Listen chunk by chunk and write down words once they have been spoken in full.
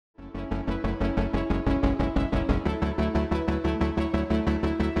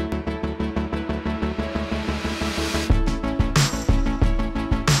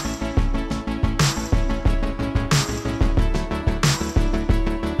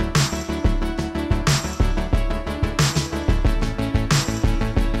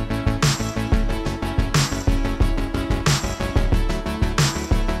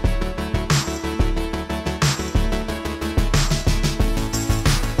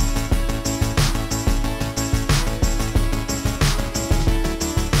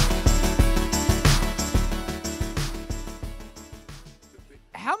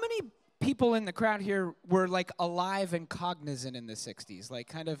people in the crowd here were like alive and cognizant in the 60s, like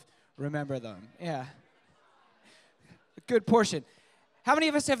kind of remember them. Yeah. A good portion. How many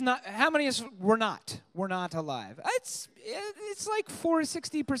of us have not, how many of us were not alive? It's like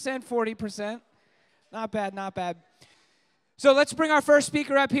 60%, 40%. Not bad, not bad. So let's bring our first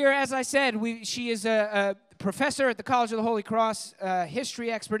speaker up here. As I said, she is a professor at the College of the Holy Cross,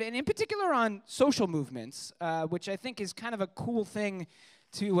 history expert, and in particular on social movements, which I think is kind of a cool thing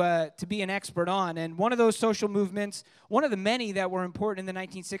to be an expert on. And one of those social movements, one of the many that were important in the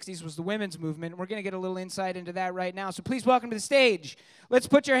 1960s, was the women's movement. We're going to get a little insight into that right now. So please welcome to the stage. Let's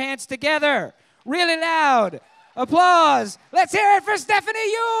put your hands together. Really loud. Applause. Let's hear it for Stephanie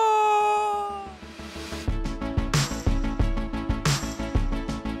Yu.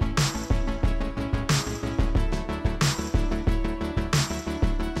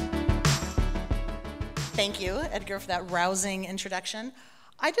 Thank you, Edgar, for that rousing introduction.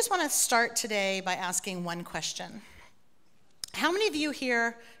 I just want to start today by asking one question. How many of you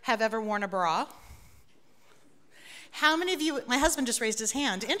here have ever worn a bra? How many of you, my husband just raised his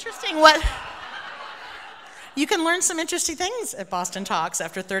hand. Interesting what, you can learn some interesting things at Boston Talks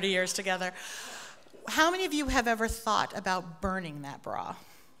after 30 years together. How many of you have ever thought about burning that bra?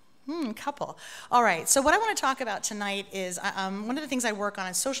 Couple. All right, so what I want to talk about tonight is one of the things I work on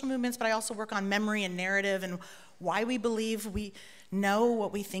is social movements, but I also work on memory and narrative and why we believe we know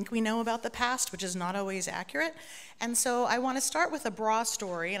what we think we know about the past, which is not always accurate. And so I want to start with a bra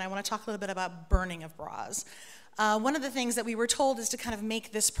story, and I want to talk a little bit about burning of bras. One of the things that we were told is to kind of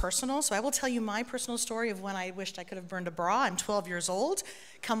make this personal, so I will tell you my personal story of when I wished I could have burned a bra. I'm 12 years old.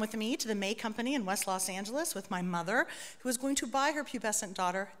 Come with me to the May Company in West Los Angeles with my mother, who was going to buy her pubescent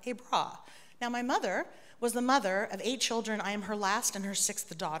daughter a bra. Now, my mother was the mother of 8 children. I am her last and her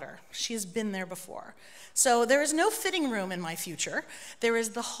 6th daughter. She has been there before. So there is no fitting room in my future. There is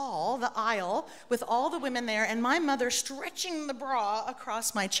the hall, the aisle, with all the women there, and my mother stretching the bra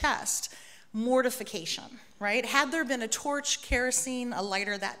across my chest. Mortification, right? Had there been a torch, kerosene, a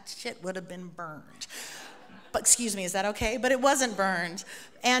lighter, that shit would have been burned. But excuse me, is that okay? But it wasn't burned.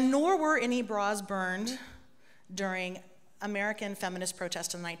 And nor were any bras burned during American feminist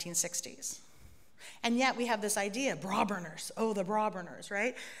protest in the 1960s. And yet we have this idea, bra burners, oh, the bra burners,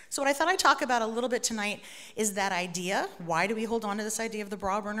 right? So what I thought I'd talk about a little bit tonight is that idea. Why do we hold on to this idea of the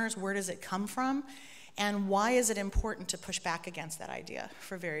bra burners? Where does it come from? And why is it important to push back against that idea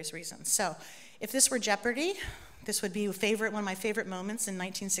for various reasons? So if this were Jeopardy, this would be one of my favorite moments in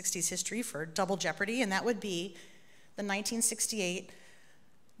 1960s history for double Jeopardy, and that would be the 1968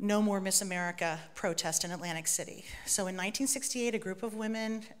 No More Miss America protest in Atlantic City. So in 1968, a group of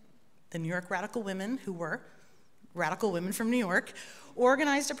women, the New York Radical Women, who were radical women from New York,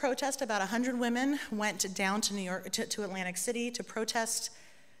 organized a protest. About 100 women went down to New York, to Atlantic City to protest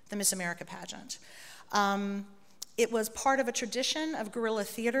the Miss America pageant. It was part of a tradition of guerrilla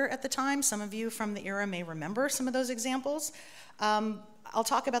theater at the time. Some of you from the era may remember some of those examples. I'll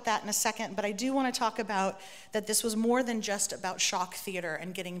talk about that in a second, but I do want to talk about that this was more than just about shock theater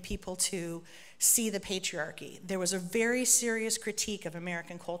and getting people to see the patriarchy. There was a very serious critique of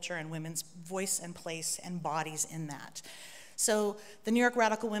American culture and women's voice and place and bodies in that. So the New York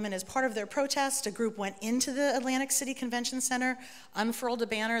Radical Women, as part of their protest, a group went into the Atlantic City Convention Center, unfurled a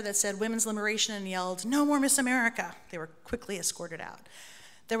banner that said Women's Liberation and yelled, "No more Miss America." They were quickly escorted out.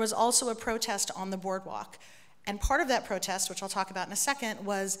 There was also a protest on the boardwalk. And part of that protest, which I'll talk about in a second,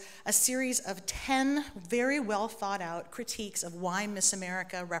 was a series of 10 very well thought out critiques of why Miss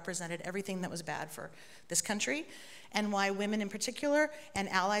America represented everything that was bad for this country, and why women in particular and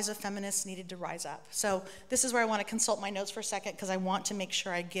allies of feminists needed to rise up. So this is where I want to consult my notes for a second, because I want to make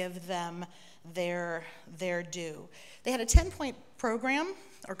sure I give them their due. They had a 10-point program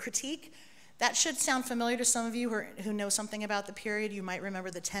or critique. That should sound familiar to some of you who know something about the period. You might remember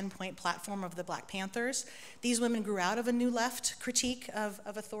the 10-point platform of the Black Panthers. These women grew out of a New Left critique of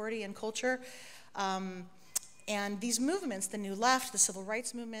authority and culture. And these movements, the New Left, the Civil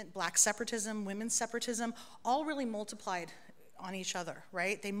Rights Movement, Black separatism, women's separatism, all really multiplied on each other,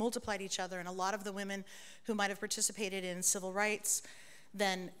 right? They multiplied each other, and a lot of the women who might have participated in civil rights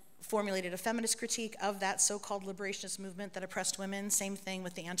then formulated a feminist critique of that so-called liberationist movement that oppressed women. Same thing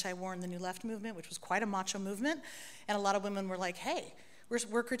with the anti-war and the New Left movement, which was quite a macho movement. And a lot of women were like, hey,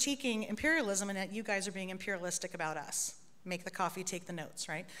 we're critiquing imperialism, and that you guys are being imperialistic about us. Make the coffee, take the notes,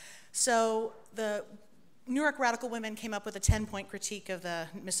 right? So the New York Radical Women came up with a 10-point critique of the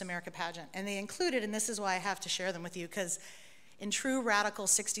Miss America pageant, and they included, and this is why I have to share them with you, because in true radical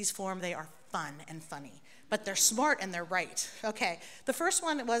 60s form, they are fun and funny, but they're smart and they're right. Okay, the first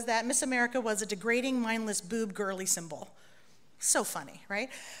one was that Miss America was a degrading, mindless boob girly symbol. So funny, right?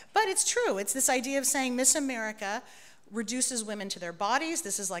 But it's true. It's this idea of saying Miss America reduces women to their bodies.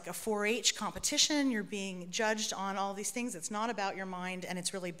 This is like a 4-H competition. You're being judged on all these things. It's not about your mind, and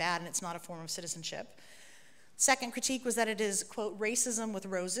it's really bad, and it's not a form of citizenship. Second critique was that it is, quote, racism with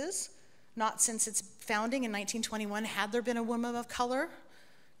roses. Not since its founding in 1921 had there been a woman of color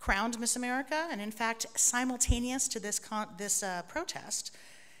crowned Miss America. And in fact, simultaneous to this protest,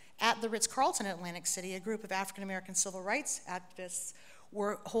 at the Ritz-Carlton in Atlantic City, a group of African-American civil rights activists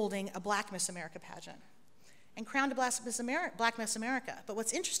were holding a Black Miss America pageant and crowned a Black Miss America. But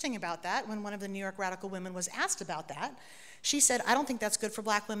what's interesting about that, when one of the New York radical women was asked about that, she said, I don't think that's good for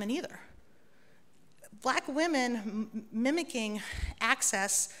Black women either. Black women mimicking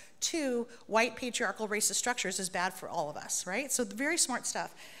access to white patriarchal racist structures is bad for all of us, right? So very smart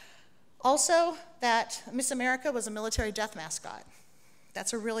stuff. Also, that Miss America was a military death mascot.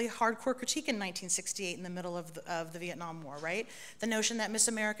 That's a really hardcore critique in 1968 in the middle of the Vietnam War, right? The notion that Miss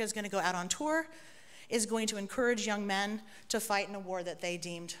America is going to go out on tour, is going to encourage young men to fight in a war that they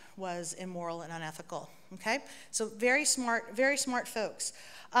deemed was immoral and unethical, okay? So very smart folks.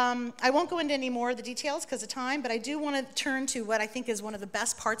 I won't go into any more of the details because of time, but I do want to turn to what I think is one of the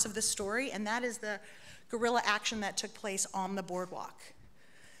best parts of this story, and that is the guerrilla action that took place on the boardwalk.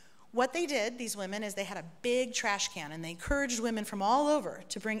 What they did, these women, is they had a big trash can, and they encouraged women from all over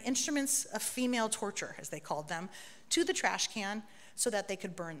to bring instruments of female torture, as they called them, to the trash can so that they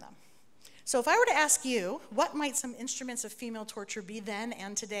could burn them. So if I were to ask you, what might some instruments of female torture be then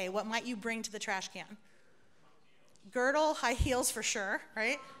and today? What might you bring to the trash can? Girdle, high heels for sure,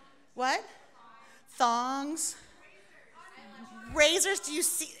 right? What? Thongs. Razors, do you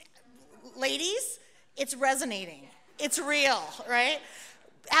see? Ladies, it's resonating. It's real, right?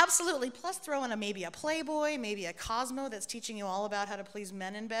 Absolutely. Plus throw in maybe a Playboy, maybe a Cosmo that's teaching you all about how to please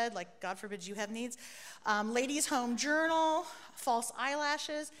men in bed, like God forbid you have needs. Ladies' home journal, false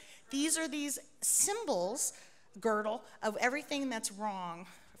eyelashes. These are these symbols, girdle, of everything that's wrong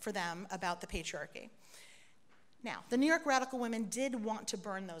for them about the patriarchy. Now, the New York radical women did want to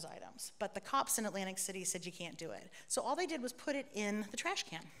burn those items, but the cops in Atlantic City said you can't do it. So all they did was put it in the trash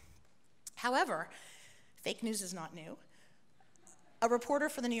can. However, fake news is not new. A reporter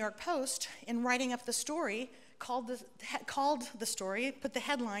for the New York Post, in writing up the story, called the story, put the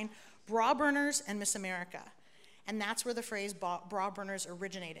headline, Bra Burners and Miss America. And that's where the phrase bra burners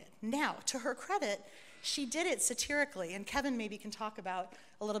originated. Now, to her credit, she did it satirically, and Kevin maybe can talk about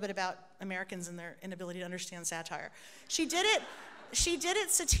a little bit about Americans and their inability to understand satire. She did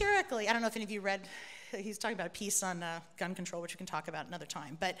it satirically. I don't know if any of you read, he's talking about a piece on gun control, which we can talk about another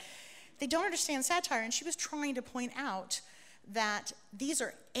time, but they don't understand satire, and she was trying to point out that these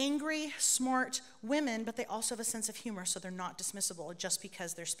are angry, smart women, but they also have a sense of humor, so they're not dismissible just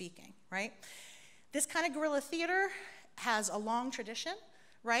because they're speaking, right? This kind of guerrilla theater has a long tradition,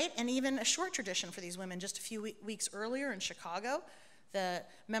 right? And even a short tradition for these women. Just a few weeks earlier in Chicago, the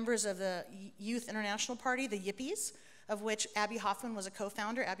members of the Youth International Party, the Yippies, of which Abby Hoffman was a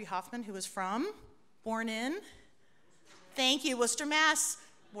co-founder. Abby Hoffman, who was born in, thank you, Worcester, Mass,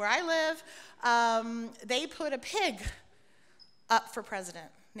 where I live. They put a pig up for president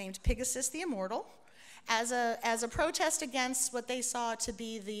named Pegasus the Immortal as a protest against what they saw to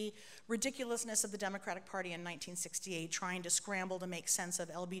be the ridiculousness of the Democratic Party in 1968, trying to scramble to make sense of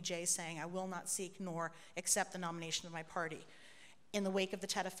LBJ saying, I will not seek nor accept the nomination of my party. In the wake of the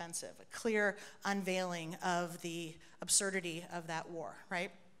Tet Offensive, a clear unveiling of the absurdity of that war,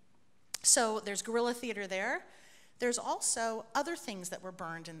 right? So there's guerrilla theater there. There's also other things that were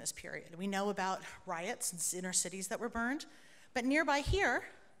burned in this period. We know about riots in inner cities that were burned, but nearby here,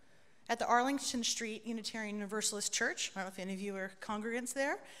 at the Arlington Street Unitarian Universalist Church, I don't know if any of you are congregants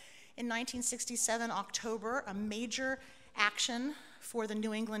there, in 1967, October, a major action for the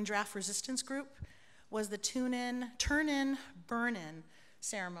New England Draft Resistance Group was the turn-in, burn-in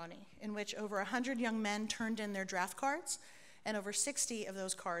ceremony, in which over 100 young men turned in their draft cards, and over 60 of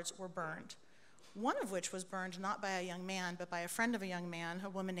those cards were burned. One of which was burned not by a young man, but by a friend of a young man, a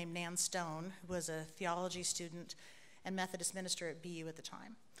woman named Nan Stone, who was a theology student and Methodist minister at BU at the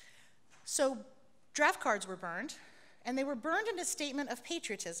time. So draft cards were burned, and they were burned in a statement of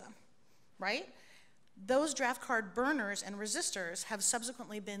patriotism, right? Those draft card burners and resistors have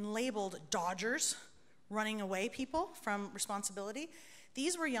subsequently been labeled dodgers, running away people from responsibility.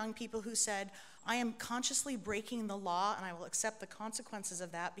 These were young people who said, I am consciously breaking the law, and I will accept the consequences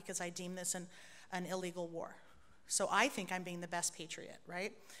of that because I deem this an illegal war. So I think I'm being the best patriot,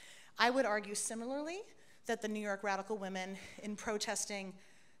 right? I would argue similarly that the New York radical women, in protesting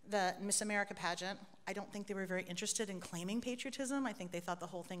the Miss America pageant, I don't think they were very interested in claiming patriotism. I think they thought the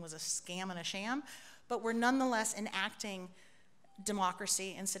whole thing was a scam and a sham, but were nonetheless enacting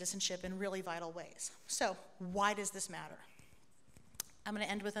democracy and citizenship in really vital ways. So why does this matter? I'm going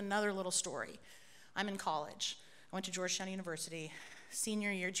to end with another little story. I'm in college. I went to Georgetown University.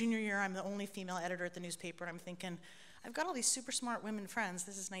 Junior year, I'm the only female editor at the newspaper, and I'm thinking, I've got all these super smart women friends.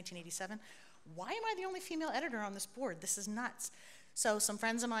 This is 1987. Why am I the only female editor on this board? This is nuts. So some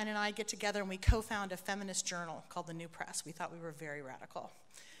friends of mine and I get together and we co-found a feminist journal called The New Press. We thought we were very radical.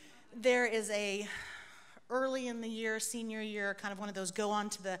 There is a early in the year, senior year, kind of one of those go on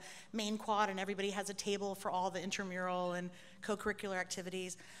to the main quad and everybody has a table for all the intramural and co-curricular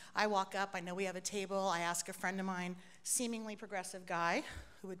activities. I walk up, I know we have a table, I ask a friend of mine, seemingly progressive guy,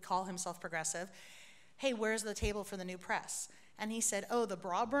 who would call himself progressive, hey, where's the table for The New Press? And he said, oh, the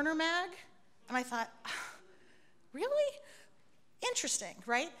bra burner mag? And I thought, really? Interesting,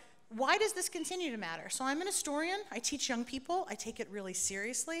 right? Why does this continue to matter? So I'm an historian. I teach young people. I take it really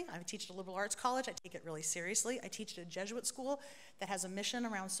seriously. I teach at a liberal arts college. I take it really seriously. I teach at a Jesuit school that has a mission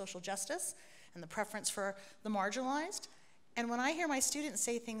around social justice and the preference for the marginalized. And when I hear my students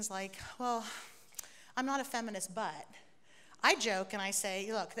say things like, well, I'm not a feminist, but, I joke and I say,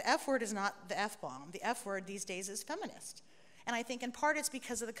 look, the F word is not the F-bomb. The F word these days is feminist. And I think in part it's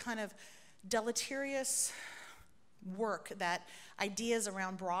because of the kind of deleterious work that ideas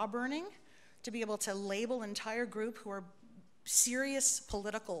around bra burning, to be able to label an entire group who are serious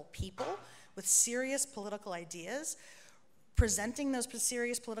political people with serious political ideas, presenting those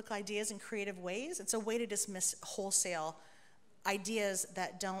serious political ideas in creative ways, it's a way to dismiss wholesale ideas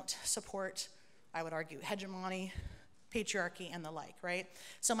that don't support, I would argue, hegemony, patriarchy, and the like, right?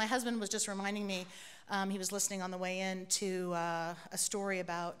 So my husband was just reminding me, he was listening on the way in to a story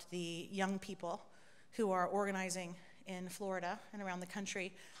about the young people who are organizing in Florida and around the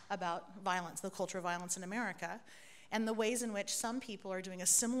country about violence, the culture of violence in America, and the ways in which some people are doing a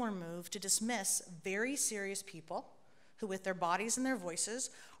similar move to dismiss very serious people who, with their bodies and their voices,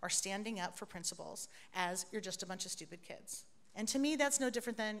 are standing up for principles as you're just a bunch of stupid kids. And to me, that's no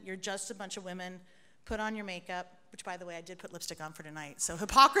different than you're just a bunch of women, put on your makeup, which, by the way, I did put lipstick on for tonight, so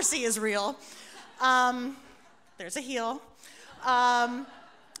hypocrisy is real. There's a heel.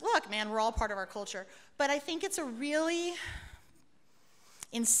 Look, man, we're all part of our culture. But I think it's a really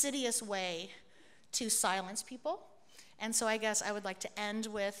insidious way to silence people. And so I guess I would like to end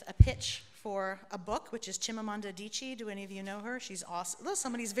with a pitch for a book, which is Chimamanda Adichie. Do any of you know her? She's awesome. Oh,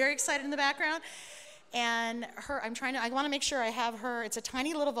 somebody's very excited in the background. And I want to make sure I have her. It's a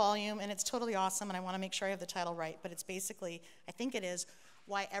tiny little volume, and it's totally awesome, and I want to make sure I have the title right. But it's basically, I think it is,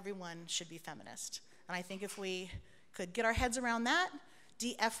 Why Everyone Should Be Feminist. And I think if we could get our heads around that,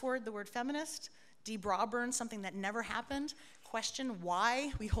 de-F word the word feminist, de-bra burn something that never happened, question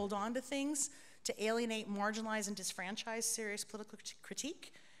why we hold on to things to alienate, marginalize, and disfranchise serious political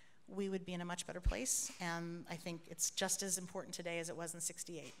critique, we would be in a much better place. And I think it's just as important today as it was in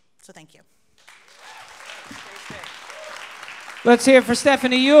 '68. So thank you. Let's hear it for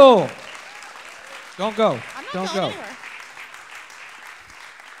Stephanie Yule. Don't go. I'm not Don't going go. anywhere.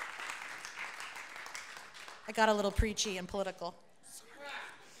 I got a little preachy and political.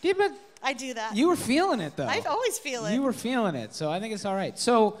 Yeah, but I do that. you were feeling it, though. I always feel it. You were feeling it, so I think it's all right.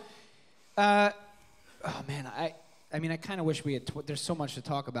 So, oh man, I mean, I kind of wish we had. There's so much to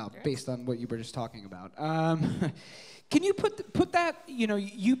talk about based on what you were just talking about. Can you put that? You know,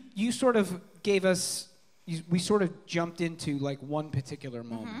 you sort of gave us. We sort of jumped into like one particular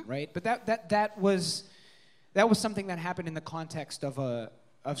moment, right? But that was something that happened in the context of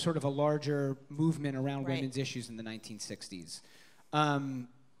sort of a larger movement around women's issues in the 1960s.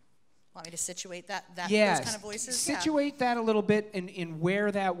 Want me to situate that yeah, those kind of voices? Situate that a little bit in where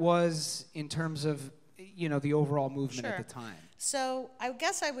that was in terms of, you know, the overall movement at the time. So I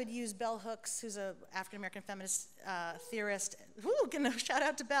guess I would use Bell Hooks, who's an African-American feminist theorist. Shout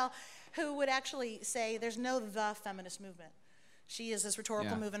out to Bell, who would actually say there's no the feminist movement. She is this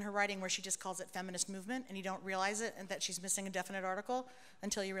rhetorical move in her writing where she just calls it feminist movement, and you don't realize it, and that she's missing a definite article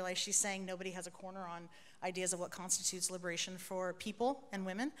until you realize she's saying nobody has a corner on ideas of what constitutes liberation for people and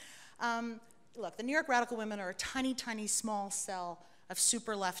women. Look, the New York radical women are a tiny, tiny, small cell of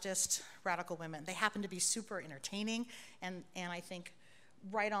super leftist radical women. They happen to be super entertaining and I think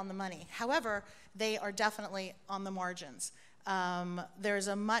right on the money. However, they are definitely on the margins. There's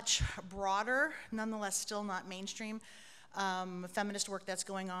a much broader, nonetheless still not mainstream, feminist work that's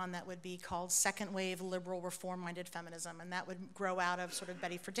going on that would be called second wave liberal reform-minded feminism, and that would grow out of sort of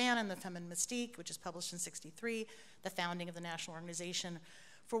Betty Friedan and the Feminine Mystique, which is published in '63, the founding of the National Organization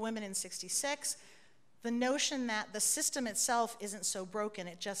for Women in '66. The notion that the system itself isn't so broken,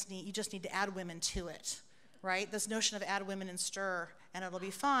 you just need to add women to it, right? This notion of add women and stir and it'll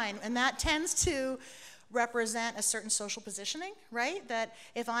be fine, and that tends to represent a certain social positioning, right? That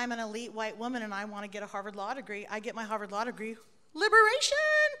if I'm an elite white woman and I want to get a Harvard Law degree, I get my Harvard Law degree, liberation!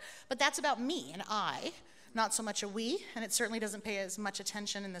 But that's about me and I, not so much a we, and it certainly doesn't pay as much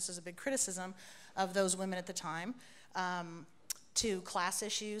attention, and this is a big criticism of those women at the time, to class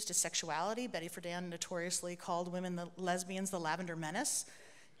issues, to sexuality. Betty Friedan notoriously called women the lesbians the lavender menace,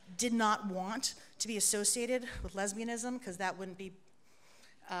 did not want to be associated with lesbianism because that wouldn't be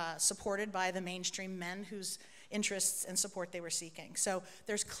supported by the mainstream men whose interests and support they were seeking. So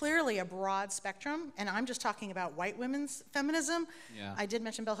there's clearly a broad spectrum, and I'm just talking about white women's feminism. Yeah. I did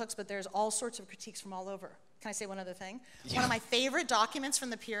mention bell hooks, but there's all sorts of critiques from all over. Can I say one other thing? Yeah. One of my favorite documents from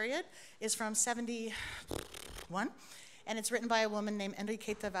the period is from 71, and it's written by a woman named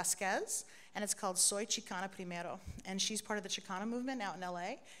Enriqueta Vasquez, and it's called Soy Chicana Primero, and she's part of the Chicano movement out in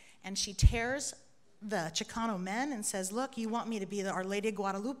LA, and she tears the Chicano men and says, look, you want me to be the Our Lady of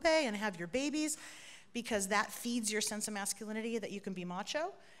Guadalupe and have your babies because that feeds your sense of masculinity that you can be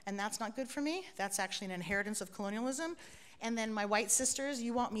macho, and that's not good for me. That's actually an inheritance of colonialism. And then my white sisters,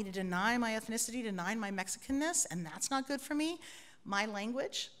 you want me to deny my ethnicity, deny my Mexicanness, and that's not good for me. My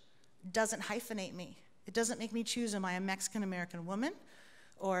language doesn't hyphenate me. It doesn't make me choose, am I a Mexican-American woman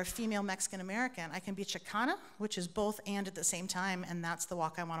or a female Mexican-American? I can be Chicana, which is both and at the same time, and that's the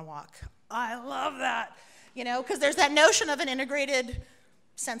walk I want to walk. I love that, you know, because there's that notion of an integrated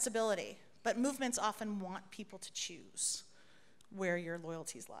sensibility, but movements often want people to choose where your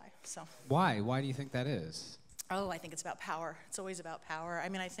loyalties lie. So Why? Why do you think that is? Oh, I think it's about power. It's always about power. I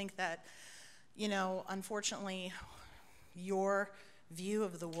mean, I think that, you know, unfortunately, your view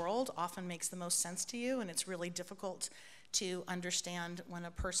of the world often makes the most sense to you, and it's really difficult to understand when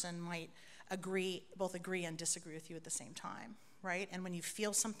a person might both agree and disagree with you at the same time, right? And when you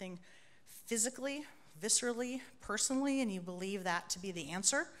feel something physically, viscerally, personally, and you believe that to be the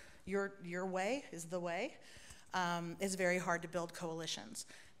answer, your way is the way, it's very hard to build coalitions.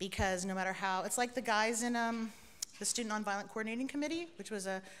 Because no matter how, it's like the guys in the Student Nonviolent Coordinating Committee, which was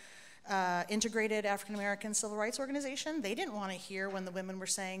a integrated African-American civil rights organization. They didn't want to hear when the women were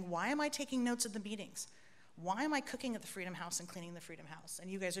saying, why am I taking notes at the meetings? Why am I cooking at the Freedom House and cleaning the Freedom House? And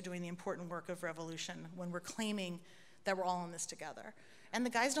you guys are doing the important work of revolution when we're claiming that we're all in this together. And the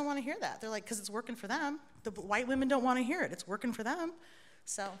guys don't want to hear that. They're like, because it's working for them. The white women don't want to hear it. It's working for them.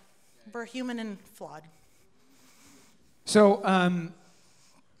 So we're human and flawed. So,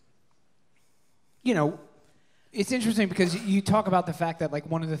 you know, it's interesting because you talk about the fact that, like,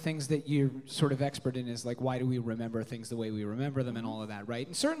 one of the things that you're sort of expert in is, like, why do we remember things the way we remember them and all of that, right?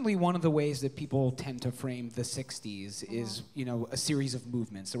 And certainly one of the ways that people tend to frame the 60s is, you know, a series of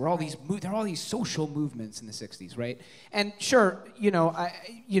movements. There were all there are all these social movements in the 60s, right? And sure,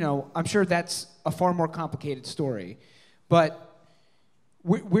 I'm sure that's a far more complicated story, but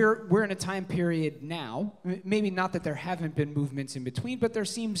we're in a time period now, maybe not that there haven't been movements in between, but there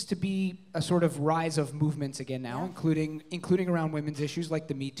seems to be a sort of rise of movements again now, including around women's issues like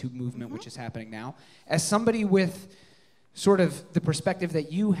the Me Too movement, which is happening now. As somebody with sort of the perspective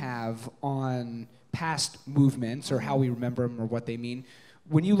that you have on past movements or how we remember them or what they mean,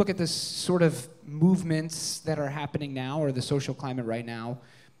 when you look at the sort of movements that are happening now or the social climate right now,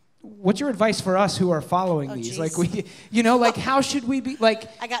 what's your advice for us who are following these? Geez. Like how should we be, like,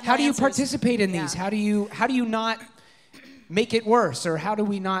 how do you answers. participate in these? How do you not make it worse, or how do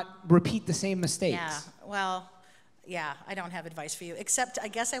we not repeat the same mistakes? Yeah, well, I don't have advice for you, except I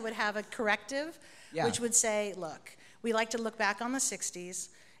guess I would have a corrective, which would say, look, we like to look back on the 60s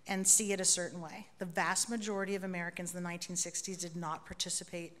and see it a certain way. The vast majority of Americans in the 1960s did not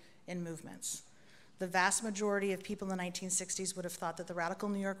participate in movements. The vast majority of people in the 1960s would have thought that the radical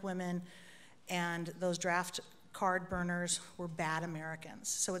New York women and those draft card burners were bad Americans.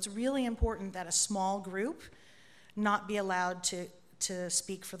 So it's really important that a small group not be allowed to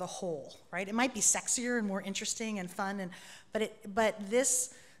speak for the whole, right? It might be sexier and more interesting and fun, but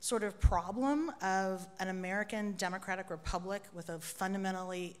this sort of problem of an American democratic republic with a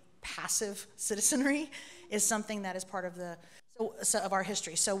fundamentally passive citizenry is something that is part of of our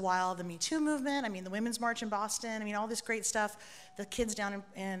history. So while the Me Too movement, I mean, the Women's March in Boston, I mean, all this great stuff, the kids down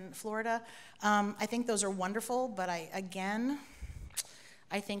in Florida, I think those are wonderful, but I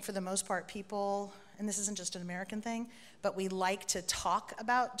think for the most part people, and this isn't just an American thing, but we like to talk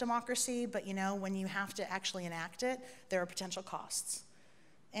about democracy, but you know, when you have to actually enact it, there are potential costs.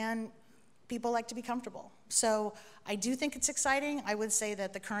 And people like to be comfortable. So I do think it's exciting. I would say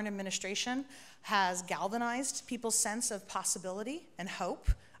that the current administration has galvanized people's sense of possibility and hope.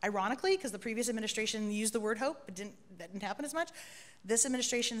 Ironically, because the previous administration used the word hope, but that didn't happen as much. This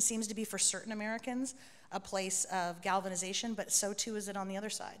administration seems to be, for certain Americans, a place of galvanization, but so too is it on the other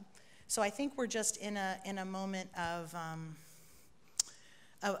side. So I think we're just in a moment of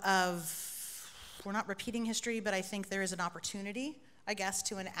we're not repeating history, but I think there is an opportunity, I guess,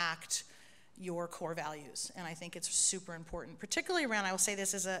 to enact your core values. And I think it's super important, particularly around, I will say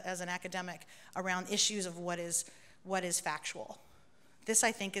this as an academic, around issues of what is factual. This,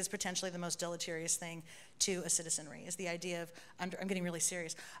 I think, is potentially the most deleterious thing to a citizenry, is the idea of, I'm getting really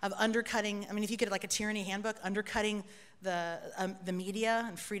serious, of undercutting, I mean, if you get like a tyranny handbook, undercutting the media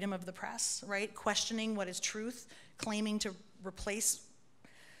and freedom of the press, right? Questioning what is truth, claiming to replace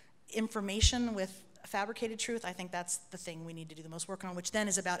information with fabricated truth. I think that's the thing we need to do the most work on, which then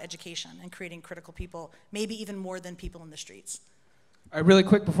is about education and creating critical people, maybe even more than people in the streets. All right, really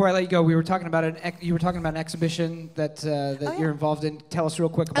quick before I let you go, we were talking about you were talking about an exhibition that you're involved in. Tell us real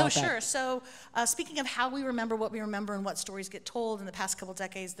quick about that. Oh, sure. So speaking of how we remember what we remember and what stories get told, in the past couple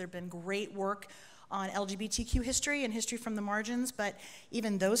decades, there have been great work on LGBTQ history and history from the margins, but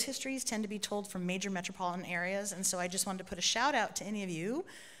even those histories tend to be told from major metropolitan areas. And so I just wanted to put a shout out to any of you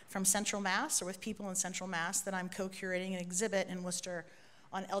from Central Mass or with people in Central Mass that I'm co-curating an exhibit in Worcester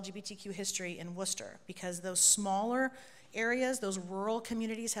on LGBTQ history in Worcester, because those smaller areas, those rural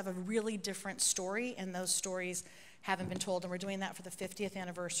communities have a really different story, and those stories haven't been told. And we're doing that for the 50th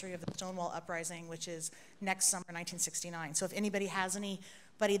anniversary of the Stonewall Uprising, which is next summer, 1969. So if anybody has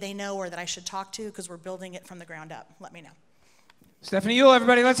anybody they know or that I should talk to, because we're building it from the ground up, let me know. Stephanie Ewell,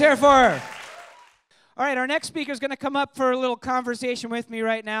 everybody, let's hear it for her. All right, our next speaker is going to come up for a little conversation with me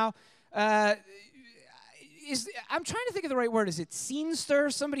right now. I'm trying to think of the right word. Is it scene stir?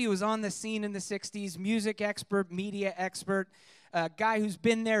 Somebody who was on the scene in the 60s, music expert, media expert, a guy who's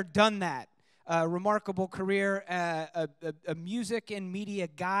been there, done that. Remarkable career, a music and media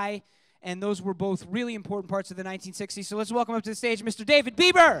guy, and those were both really important parts of the 1960s. So let's welcome up to the stage Mr. David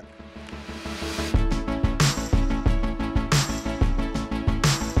Bieber.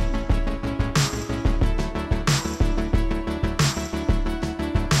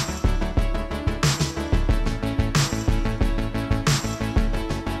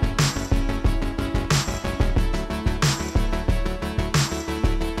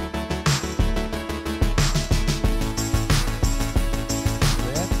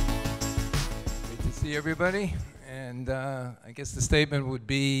 Everybody, and I guess the statement would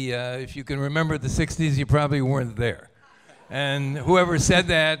be, if you can remember the 60s, you probably weren't there. And whoever said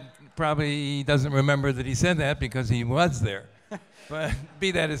that probably doesn't remember that he said that because he was there. But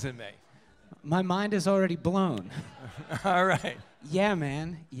be that as it may. My mind is already blown. All right. Yeah,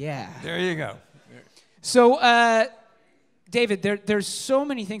 man, yeah. There you go. So, David, there's so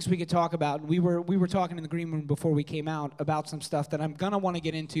many things we could talk about. We were talking in the green room before we came out about some stuff that I'm gonna want to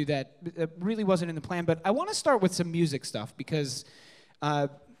get into that really wasn't in the plan. But I want to start with some music stuff because,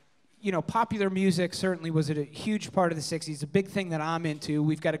 popular music certainly was a huge part of the '60s. A big thing that I'm into.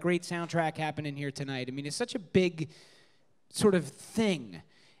 We've got a great soundtrack happening here tonight. I mean, it's such a big sort of thing,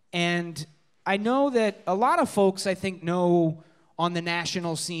 and I know that a lot of folks, I think, know on the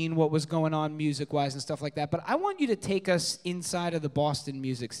national scene what was going on music-wise and stuff like that. But I want you to take us inside of the Boston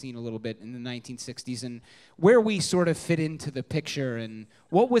music scene a little bit in the 1960s and where we sort of fit into the picture and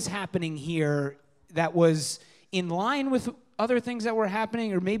what was happening here that was in line with other things that were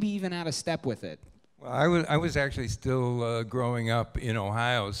happening or maybe even out of step with it. Well, I was actually still growing up in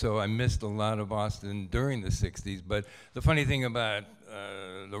Ohio, so I missed a lot of Boston during the 60s. But the funny thing about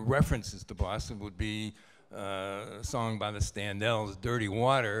the references to Boston would be a song by the Standells, Dirty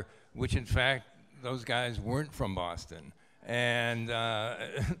Water, which in fact those guys weren't from Boston. And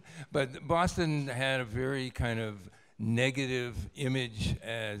but Boston had a very kind of negative image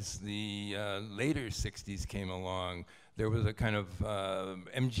as the later 60s came along. There was a kind of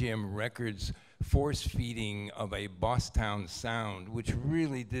MGM Records force feeding of a Bosstown sound, which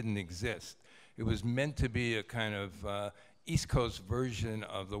really didn't exist. It was meant to be a kind of East Coast version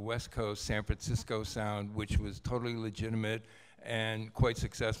of the West Coast San Francisco sound, which was totally legitimate and quite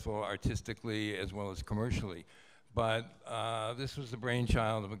successful artistically as well as commercially. But this was the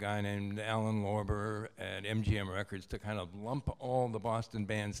brainchild of a guy named Alan Lorber at MGM Records to kind of lump all the Boston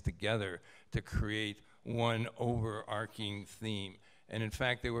bands together to create one overarching theme. And in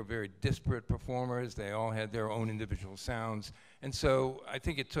fact, they were very disparate performers. They all had their own individual sounds. And so I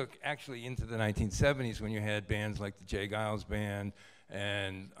think it took actually into the 1970s when you had bands like the Jay Giles Band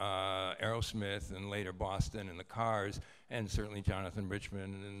and Aerosmith and later Boston and the Cars and certainly Jonathan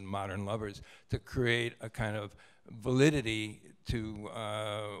Richman and Modern Lovers to create a kind of validity to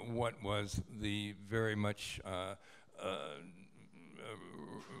what was the very much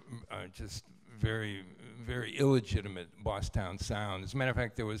just very, very illegitimate Bosstown sound. As a matter of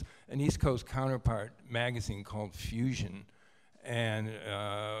fact, there was an East Coast counterpart magazine called Fusion, and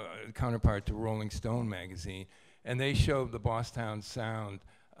counterpart to Rolling Stone magazine, and they showed the Bosstown Sound.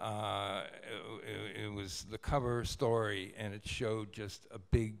 It was the cover story, and it showed just a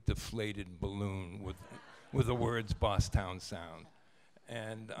big deflated balloon with the words Bosstown Sound.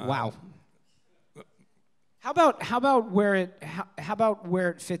 And wow. How about where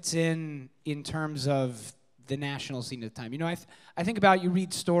it fits in terms of the national scene at the time? You know, I think about, you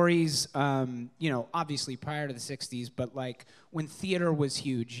read stories, you know, obviously prior to the 60s, but like when theater was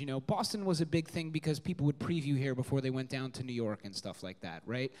huge, you know, Boston was a big thing because people would preview here before they went down to New York and stuff like that,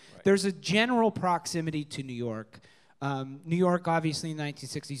 right? There's a general proximity to New York. New York, obviously, in the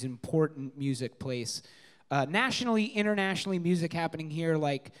 1960s, important music place. Nationally, internationally, music happening here,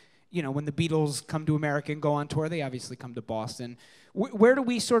 like, you know, when the Beatles come to America and go on tour, they obviously come to Boston. Where do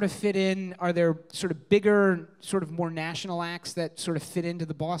we sort of fit in? Are there sort of bigger, sort of more national acts that sort of fit into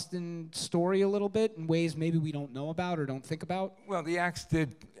the Boston story a little bit in ways maybe we don't know about or don't think about? Well, the acts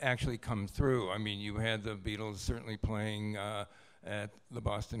did actually come through. I mean, you had the Beatles certainly playing at the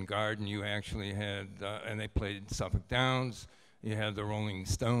Boston Garden. You actually had, and they played Suffolk Downs. You had the Rolling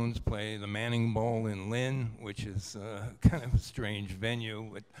Stones play the Manning Bowl in Lynn, which is kind of a strange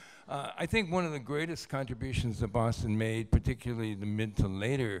venue. But I think one of the greatest contributions that Boston made, particularly the mid to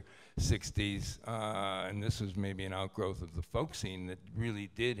later 60s, and this was maybe an outgrowth of the folk scene that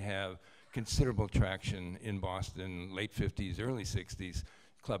really did have considerable traction in Boston, late 50s, early 60s.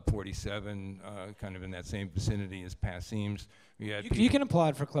 Club 47, kind of in that same vicinity as Passim's. You can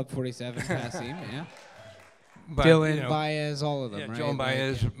applaud for Club 47, Passim, yeah. But, Dylan, you know, Baez, all of them, right? Joan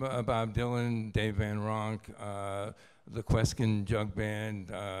Baez, Bob Dylan, Dave Van Ronk, the Queskin Jug Band,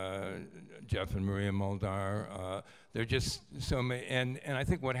 Jeff and Maria Moldar. They're just so many, and I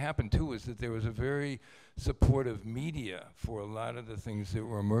think what happened too is that there was a very supportive media for a lot of the things that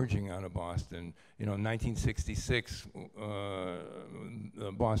were emerging out of Boston. You know, in 1966,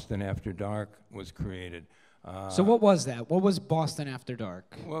 Boston After Dark was created. So what was that? What was Boston After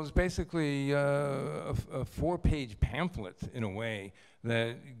Dark? Well, it was basically a 4-page pamphlet, in a way,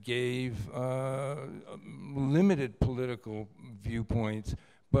 that gave limited political viewpoints,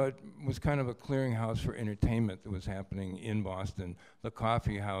 but was kind of a clearinghouse for entertainment that was happening in Boston. The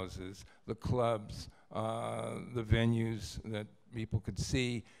coffee houses, the clubs, the venues that people could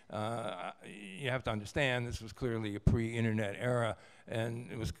see. You have to understand, this was clearly a pre-internet era,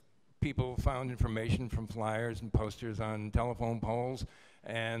 and it was people found information from flyers and posters on telephone poles,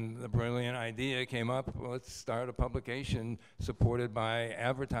 and the brilliant idea came up, well, let's start a publication supported by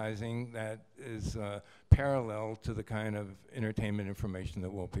advertising that is parallel to the kind of entertainment information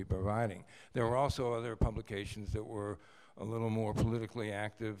that we'll be providing. There were also other publications that were a little more politically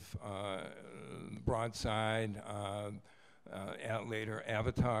active, Broadside, later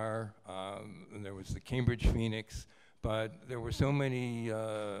Avatar, and there was the Cambridge Phoenix. But there were so many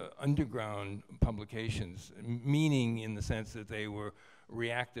underground publications, meaning in the sense that they were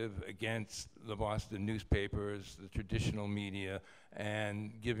reactive against the Boston newspapers, the traditional media,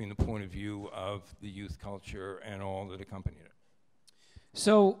 and giving the point of view of the youth culture and all that accompanied it.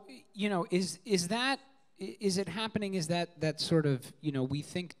 So, you know, is it happening? Is that sort of, you know, we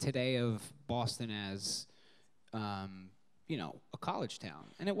think today of Boston as you know, a college town.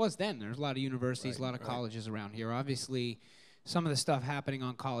 And it was then. There's a lot of universities, a lot of colleges around here. Obviously, some of the stuff happening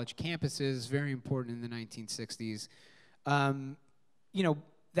on college campuses, very important in the 1960s. You know,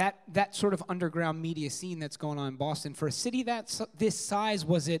 that sort of underground media scene that's going on in Boston, for a city that's this size,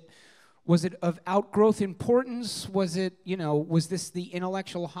 was it of outgrowth importance? Was it, you know, was this the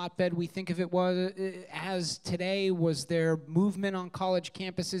intellectual hotbed we think of it was as today? Was there movement on college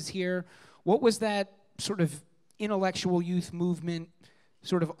campuses here? What was that sort of intellectual youth movement,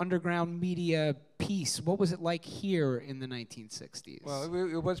 sort of underground media piece? What was it like here in the 1960s? Well,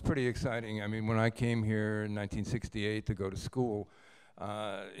 it was pretty exciting. I mean, when I came here in 1968 to go to school,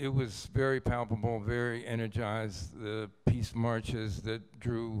 it was very palpable, very energized. The peace marches that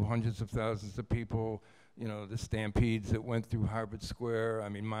drew hundreds of thousands of people, you know, the stampedes that went through Harvard Square. I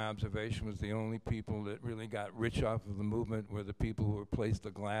mean, my observation was the only people that really got rich off of the movement were the people who replaced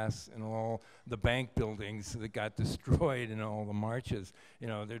the glass in all the bank buildings that got destroyed in all the marches. You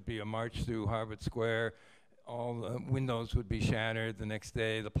know, there'd be a march through Harvard Square, all the windows would be shattered. The next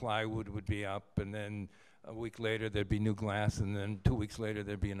day, the plywood would be up, and then a week later, there'd be new glass, and then 2 weeks later,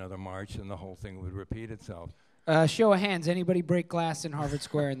 there'd be another march, and the whole thing would repeat itself. Show of hands, anybody break glass in Harvard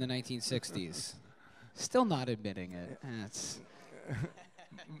Square in the 1960s? Still not admitting it.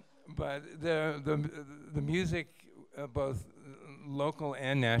 But the music, both local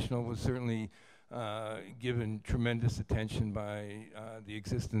and national, was certainly given tremendous attention by the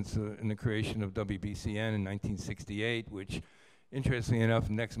existence and the creation of WBCN in 1968, which interestingly enough,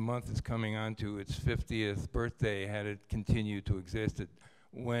 next month is coming on to its 50th birthday. Had it continued to exist, it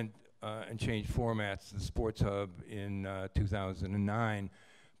went and changed formats to the Sports Hub in 2009.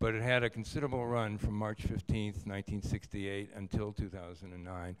 But it had a considerable run from March 15th, 1968 until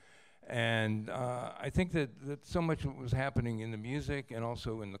 2009. And I think that so much was happening in the music and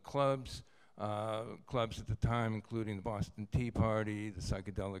also in the clubs. Clubs at the time, including the Boston Tea Party, the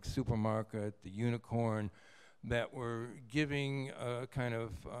Psychedelic Supermarket, the Unicorn, that were giving a kind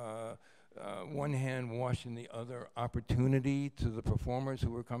of one hand washing the other opportunity to the performers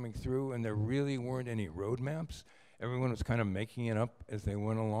who were coming through, and there really weren't any roadmaps. Everyone was kind of making it up as they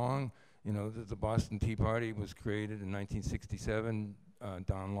went along. You know, the Boston Tea Party was created in 1967.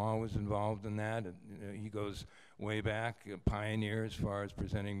 Don Law was involved in that. He goes way back, a pioneer as far as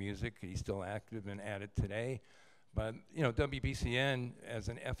presenting music. He's still active and at it today. But you know, WBCN as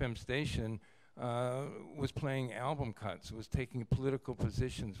an FM station was playing album cuts, was taking political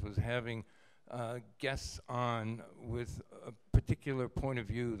positions, was having guests on with a particular point of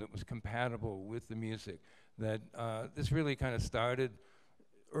view that was compatible with the music. That this really kind of started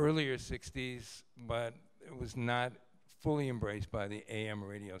earlier 60s, but it was not fully embraced by the AM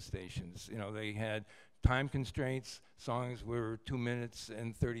radio stations. You know, they had time constraints. Songs were 2 minutes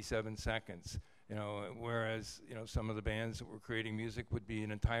and 37 seconds. You know, whereas you know some of the bands that were creating music would be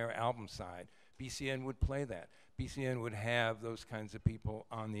an entire album side. BCN would play that. BCN would have those kinds of people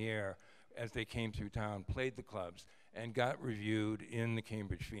on the air as they came through town, played the clubs, and got reviewed in the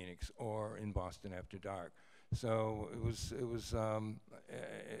Cambridge Phoenix or in Boston After Dark. So it was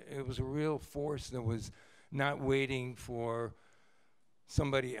a real force that was not waiting for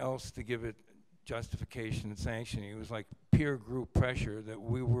somebody else to give it justification and sanctioning. It was like peer group pressure that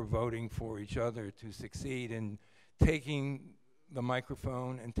we were voting for each other to succeed in taking the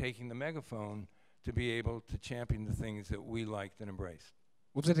microphone and taking the megaphone to be able to champion the things that we liked and embraced.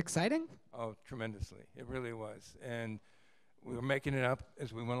 Was it exciting? Oh, tremendously. It really was. And we were making it up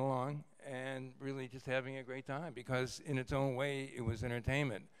as we went along and really just having a great time because in its own way, it was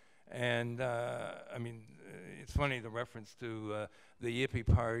entertainment. And I mean, it's funny, the reference to the Yippie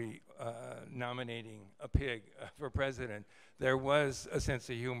Party nominating a pig for president. There was a sense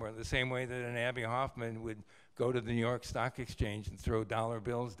of humor, the same way that an Abby Hoffman would go to the New York Stock Exchange and throw dollar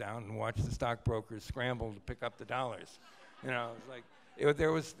bills down and watch the stockbrokers scramble to pick up the dollars. You know, it's like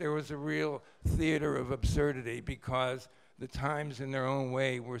there was a real theater of absurdity because the times in their own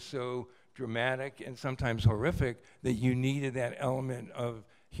way were so dramatic and sometimes horrific that you needed that element of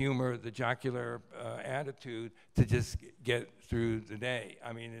humor, the jocular attitude to just get through the day.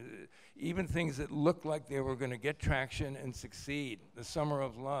 I mean, even things that looked like they were going to get traction and succeed. The Summer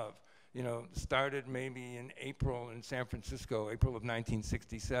of Love, you know, started maybe in April in San Francisco, April of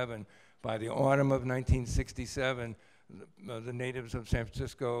 1967. By the autumn of 1967, the natives of San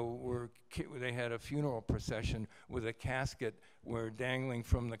Francisco they had a funeral procession with a casket where dangling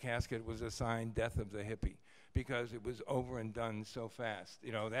from the casket was a sign, "Death of the Hippie," because it was over and done so fast.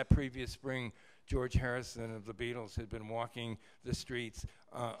 You know, that previous spring, George Harrison of the Beatles had been walking the streets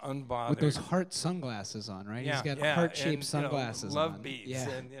unbothered. With those heart sunglasses on, right? Yeah, He's got yeah, heart-shaped and, sunglasses love on. beats, Yeah.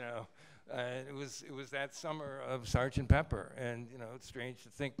 and you know, it was that summer of Sgt. Pepper, and you know, it's strange to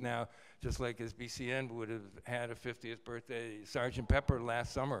think now, just like as BCN would have had a 50th birthday, Sgt. Pepper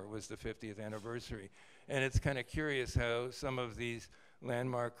last summer was the 50th anniversary, and it's kind of curious how some of these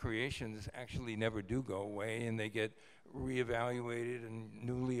landmark creations actually never do go away, and they get reevaluated and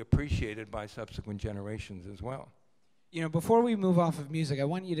newly appreciated by subsequent generations as well. You know, before we move off of music, I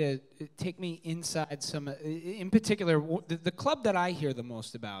want you to take me inside some, in particular, the club that I hear the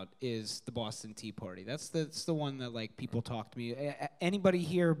most about is the Boston Tea Party. That's the one that, like, people talk to me. Anybody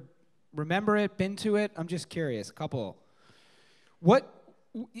here remember it, been to it? I'm just curious, a couple. What,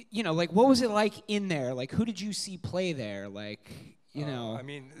 you know, like, what was it like in there? Like, who did you see play there? Like, you know. I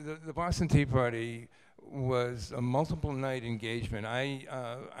mean, the Boston Tea Party was a multiple night engagement. I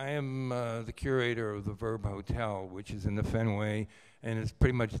am the curator of the Verb Hotel, which is in the Fenway, and it's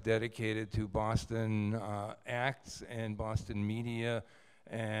pretty much dedicated to Boston acts and Boston media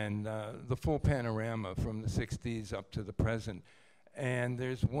and the full panorama from the 60s up to the present. And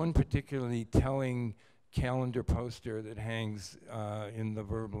there's one particularly telling calendar poster that hangs in the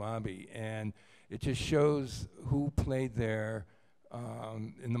Verb lobby, and it just shows who played there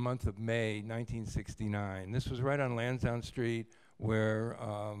in the month of May 1969. This was right on Lansdowne Street where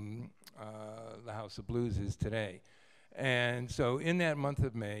the House of Blues is today. And so in that month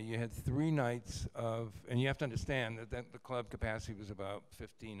of May, you had 3 nights of, and you have to understand that the club capacity was about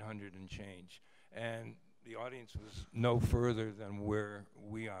 1,500 and change. And the audience was no further than where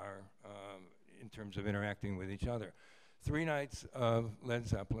we are in terms of interacting with each other. 3 nights of Led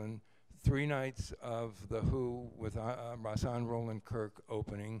Zeppelin, 3 nights of The Who with Rahsaan Roland Kirk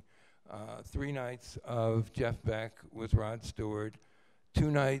opening, 3 nights of Jeff Beck with Rod Stewart,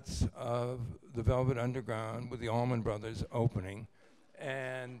 2 nights of the Velvet Underground with the Allman Brothers opening.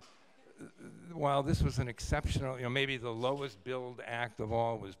 And while this was an exceptional, maybe the lowest billed act of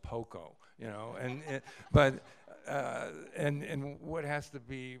all was Poco, and what has to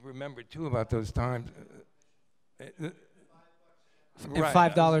be remembered too about those times. And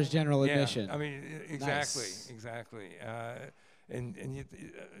 $5 general admission. I mean, exactly, Nice. exactly.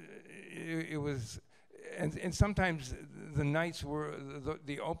 It was, and sometimes the nights were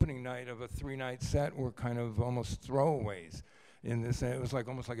the opening night of a 3-night set were kind of almost throwaways. In this, it was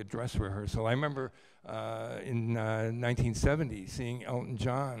almost like a dress rehearsal. I remember in 1970 seeing Elton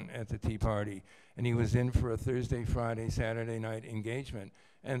John at the Tea Party, and he was in for a Thursday, Friday, Saturday night engagement.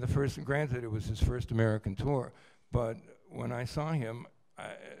 And granted, it was his first American tour, but when I saw him,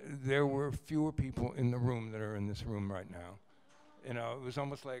 there were fewer people in the room that are in this room right now. It was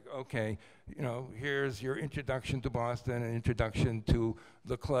almost like, okay, here's your introduction to Boston, an introduction to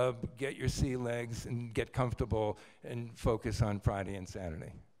the club, get your sea legs and get comfortable and focus on Friday and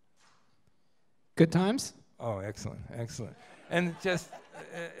Saturday. Good times? Oh, excellent, excellent. And just,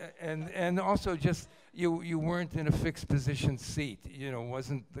 and also just, you weren't in a fixed position seat.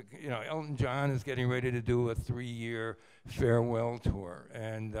 Wasn't Elton John is getting ready to do a 3-year farewell tour,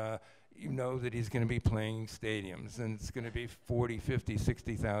 and you know that he's going to be playing stadiums, and it's going to be 40, 50,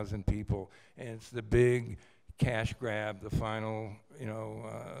 60,000 people, and it's the big cash grab, the final,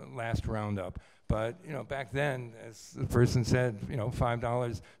 last roundup. But back then, as the person said,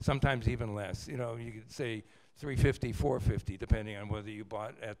 $5, sometimes even less. You could say $3.50, $4.50, depending on whether you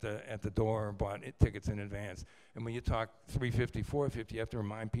bought at the door or bought tickets in advance. And when you talk $3.50, $4.50, you have to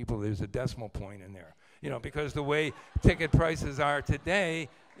remind people there's a decimal point in there. Because the way ticket prices are today,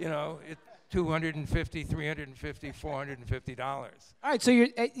 it's $250, $350, $450. All right, so you're,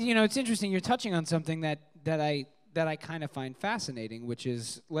 it's interesting. You're touching on something that I kind of find fascinating, which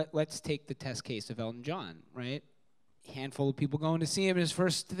is let's take the test case of Elton John, right? Handful of people going to see him. His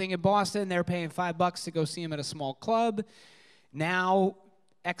first thing in Boston, they're paying $5 to go see him at a small club. Now,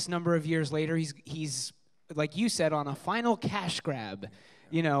 X number of years later, he's like you said, on a final cash grab.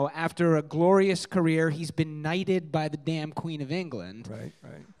 After a glorious career, he's been knighted by the damn Queen of England.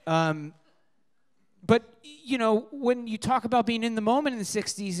 Right. But, when you talk about being in the moment in the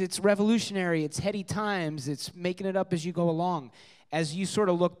 60s, it's revolutionary, it's heady times, it's making it up as you go along. As you sort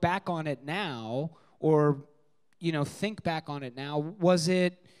of look back on it now, or, think back on it now, was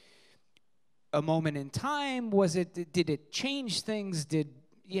it a moment in time? Did it change things? Did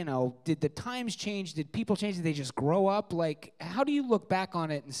the times change? Did people change? Did they just grow up? Like, how do you look back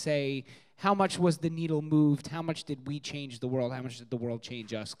on it and say, how much was the needle moved? How much did we change the world? How much did the world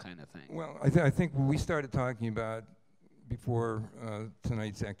change us, kind of thing? Well, I think when we started talking about, before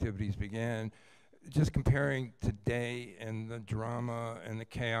tonight's activities began, just comparing today and the drama and the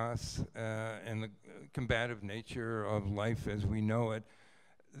chaos and the combative nature of life as we know it,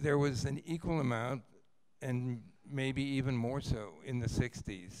 there was an equal amount, and maybe even more so, in the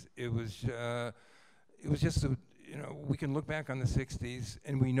 60s. It was just we can look back on the 60s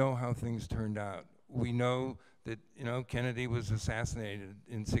and we know how things turned out. We know that, Kennedy was assassinated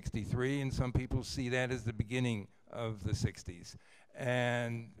in 63, and some people see that as the beginning of the 60s.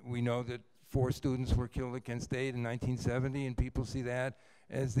 And we know that 4 students were killed at Kent State in 1970, and people see that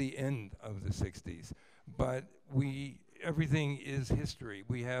as the end of the 60s. But everything is history.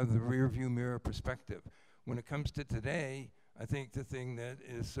 We have the rear view mirror perspective. When it comes to today, I think the thing that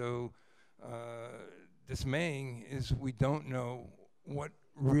is so dismaying is we don't know what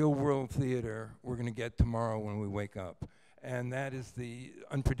real world theater we're going to get tomorrow when we wake up. And that is the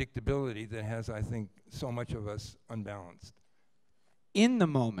unpredictability that has, I think, so much of us unbalanced. In the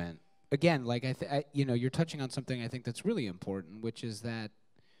moment, again, like you're touching on something I think that's really important, which is that,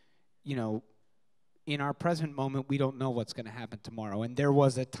 in our present moment, we don't know what's going to happen tomorrow. And there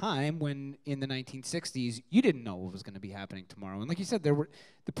was a time when, in the 1960s, you didn't know what was going to be happening tomorrow. And like you said,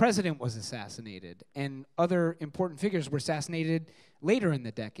 the president was assassinated, and other important figures were assassinated later in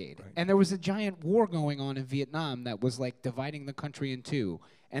the decade. Right. And there was a giant war going on in Vietnam that was like dividing the country in two.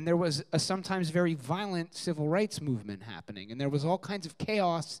 And there was a sometimes very violent civil rights movement happening. And there was all kinds of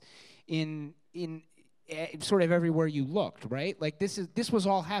chaos in sort of everywhere you looked, right? Like this was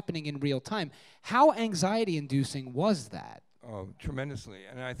all happening in real time. How anxiety-inducing was that? Oh, tremendously.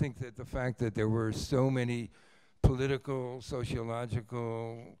 And I think that the fact that there were so many political,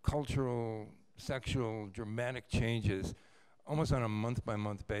 sociological, cultural, sexual, dramatic changes almost on a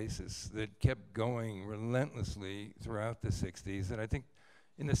month-by-month basis that kept going relentlessly throughout the 60s. And I think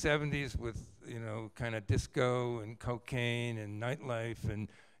in the 70s with, kind of disco and cocaine and nightlife and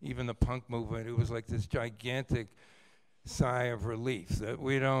even the punk movement, it was like this gigantic sigh of relief that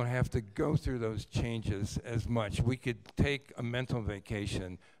we don't have to go through those changes as much. We could take a mental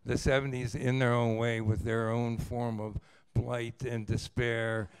vacation. The 70s, in their own way, with their own form of blight and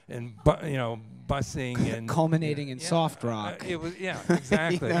despair and busing and culminating in soft rock. It was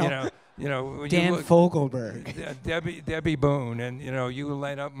exactly. When Dan Fogelberg, Debbie Boone, and you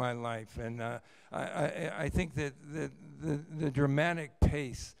light up my life. And I think that the dramatic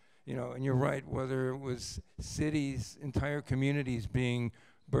pace. And you're right, whether it was cities, entire communities being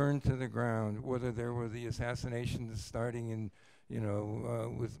burned to the ground, whether there were the assassinations starting in,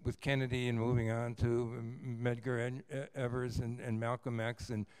 with Kennedy and moving on to Medgar Evers and Malcolm X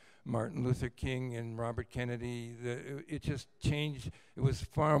and Martin Luther King and Robert Kennedy, it just changed. It was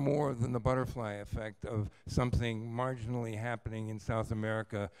far more than the butterfly effect of something marginally happening in South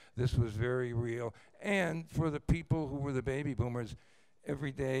America. This was very real. And for the people who were the baby boomers,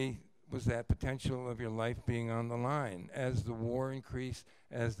 every day was that potential of your life being on the line. As the war increased,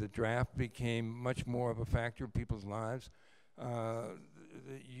 as the draft became much more of a factor in people's lives,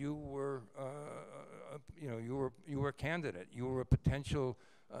 you were a candidate. You were a potential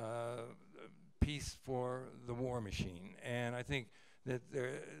piece for the war machine. And I think that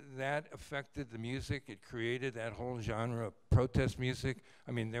that affected the music. It created that whole genre of protest music.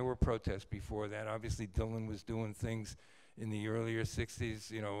 I mean, there were protests before that. Obviously, Dylan was doing things in the earlier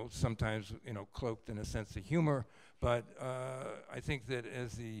 60s, sometimes, cloaked in a sense of humor. But I think that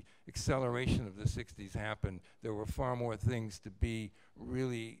as the acceleration of the 60s happened, there were far more things to be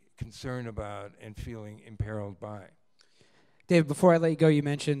really concerned about and feeling imperiled by. Dave, before I let you go, you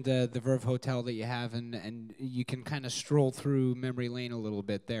mentioned the Verve Hotel that you have, and you can kind of stroll through memory lane a little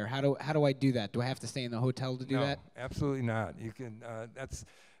bit there. How do I do that? Do I have to stay in the hotel to do that? No, absolutely not. You can.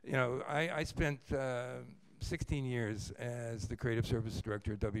 I spent 16 years as the creative service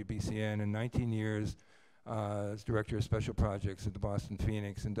director at WBCN and 19 years as director of special projects at the Boston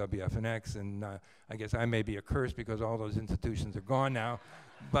Phoenix and WFNX. And I guess I may be a curse because all those institutions are gone now.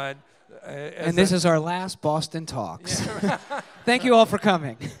 But and this is our last Boston Talks. Yeah. Thank you all for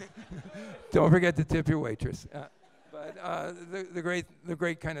coming. Don't forget to tip your waitress. The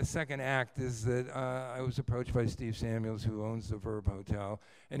great kind of second act is that I was approached by Steve Samuels, who owns the Verve Hotel,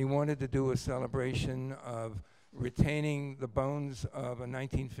 and he wanted to do a celebration of retaining the bones of a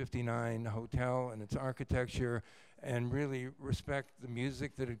 1959 hotel and its architecture, and really respect the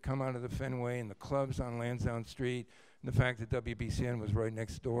music that had come out of the Fenway and the clubs on Lansdowne Street, and the fact that WBCN was right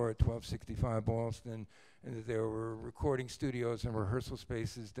next door at 1265 Boylston, and that there were recording studios and rehearsal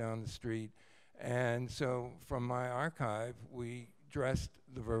spaces down the street. And so from my archive, we dressed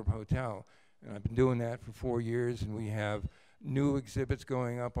the Verve Hotel. And I've been doing that for 4 years, and we have new exhibits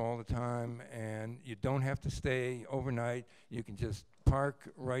going up all the time. And you don't have to stay overnight. You can just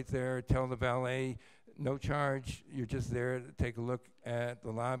park right there, tell the valet, no charge. You're just there to take a look at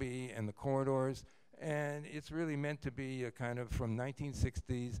the lobby and the corridors. And it's really meant to be a kind of from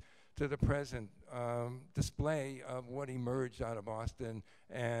 1960s to the present display of what emerged out of Boston,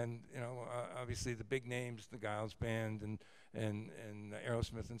 and obviously the big names, the Giles Band and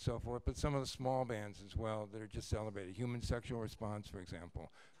Aerosmith and so forth, but some of the small bands as well that are just celebrated. Human Sexual Response, for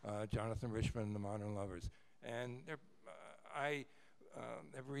example, Jonathan Richman and the Modern Lovers, and I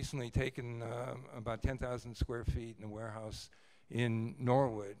have recently taken about 10,000 square feet in a warehouse in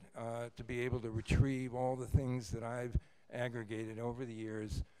Norwood to be able to retrieve all the things that I've aggregated over the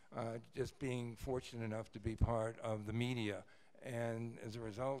years. Just being fortunate enough to be part of the media. And as a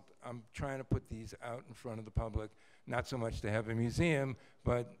result, I'm trying to put these out in front of the public, not so much to have a museum,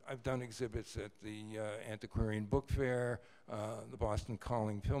 but I've done exhibits at the Antiquarian Book Fair, the Boston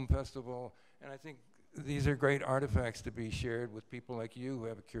Calling Film Festival, and I think these are great artifacts to be shared with people like you who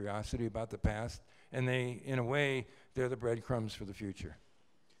have a curiosity about the past, and they, in a way, they're the breadcrumbs for the future.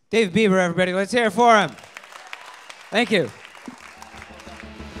 Dave Bieber, everybody, let's hear it for him. Thank you.